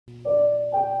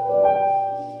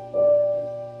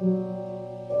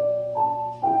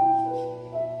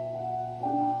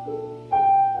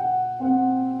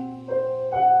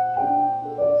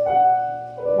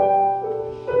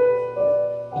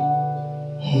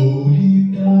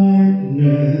Holy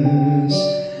darkness,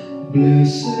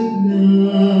 blessed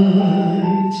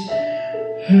night,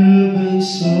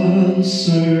 heaven's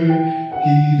answer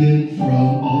hidden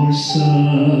from our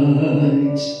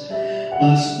sight.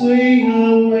 As we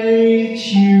await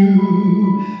you,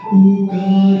 O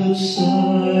God of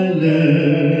silence,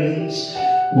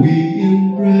 we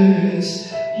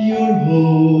embrace your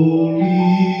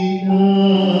holy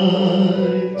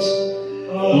night.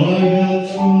 I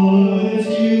have tried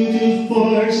you to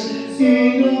fast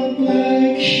in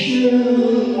affliction.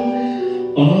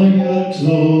 I have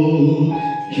told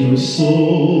your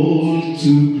soul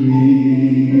to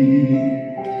grieve.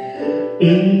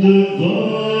 In the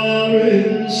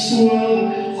barren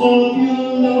swamp of your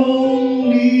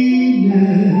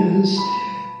loneliness,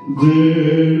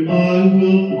 there I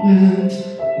will plant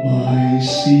my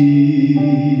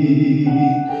seed.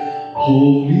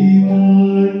 Holy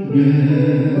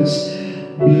darkness,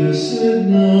 blessed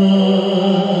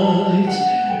night,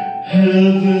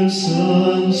 heaven's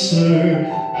answer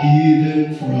hidden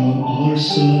from our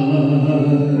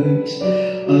sight.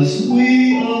 As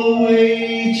we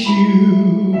await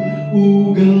you,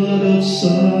 O God of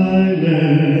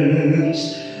silence,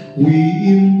 we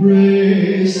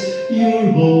embrace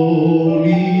your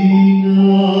holy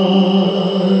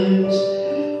night.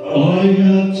 I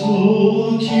have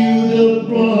told you the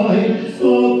pride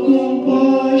of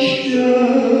compassion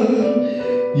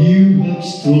you have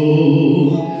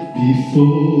stood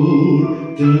before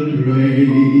the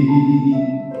grave.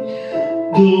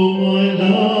 Though my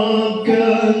love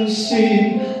can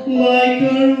seem like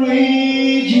a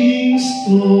raging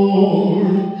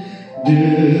storm,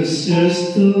 this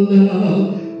is the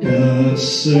love that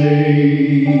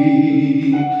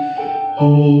saves.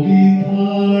 Holy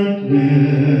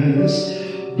darkness,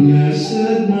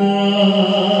 blessed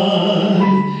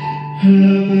night,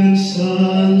 heaven's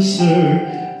answer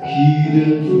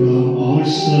hidden from our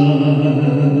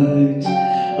sight.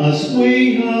 As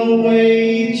we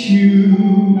await you,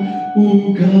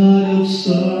 O God of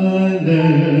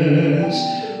silence,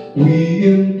 we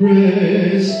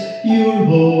embrace your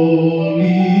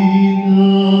holy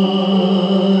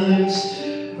nights.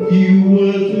 You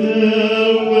were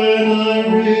there when I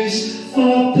raised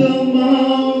up the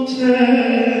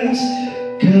mountains.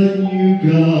 Can you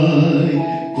guide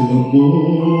the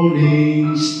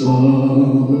morning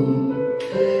star?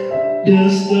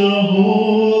 Does the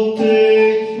whole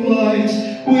take flight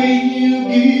when you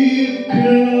give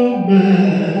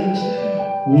command?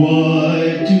 Why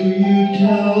do you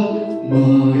doubt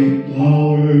my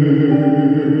power?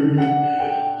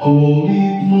 Holy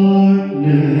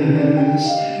darkness,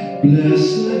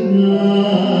 blessed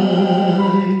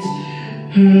night,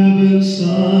 heaven's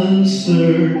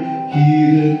answer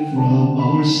hidden from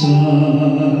our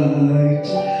sight.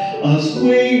 As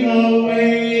we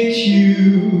await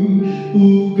you, O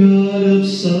God of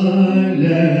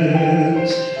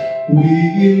silence, we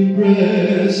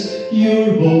embrace your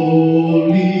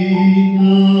holy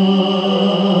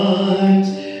night.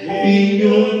 In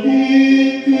your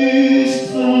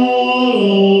deepest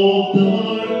hour of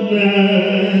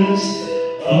darkness,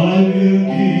 I will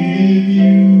give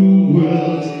you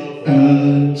wealth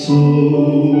and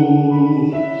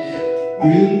toil.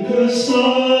 When the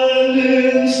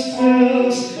silence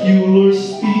tells your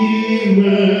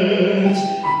spirit,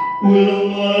 will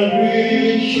my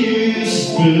riches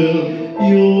fill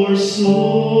your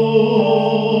soul?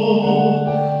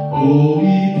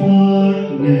 Holy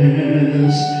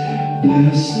darkness,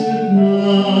 blessed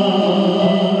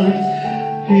night,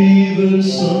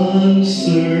 heaven's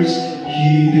answers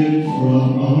hidden from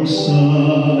our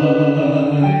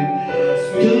sight.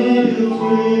 God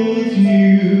with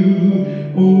you,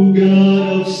 O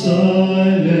God of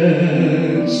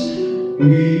silence,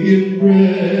 we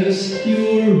embrace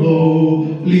your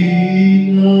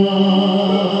holy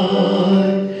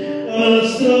night. As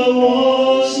the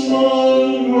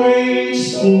watchman waits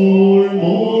for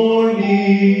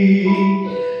morning,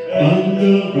 and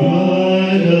the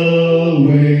bride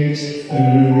awaits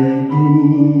her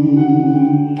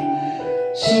groom,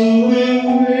 so we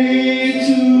wait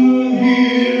to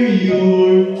hear your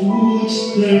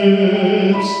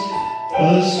footsteps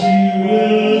as we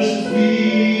rest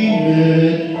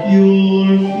beneath your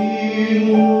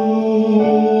field.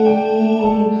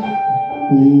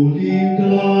 Holy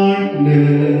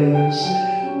darkness,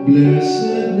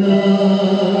 blessed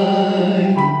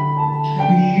night,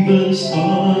 heaven's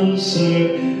answer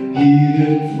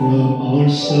hidden from our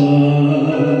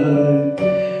sight.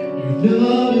 Your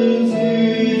love is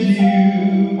with you,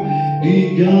 the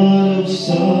God of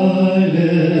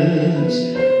silence,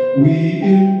 we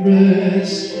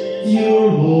embrace your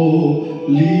holy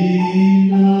holy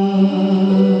night.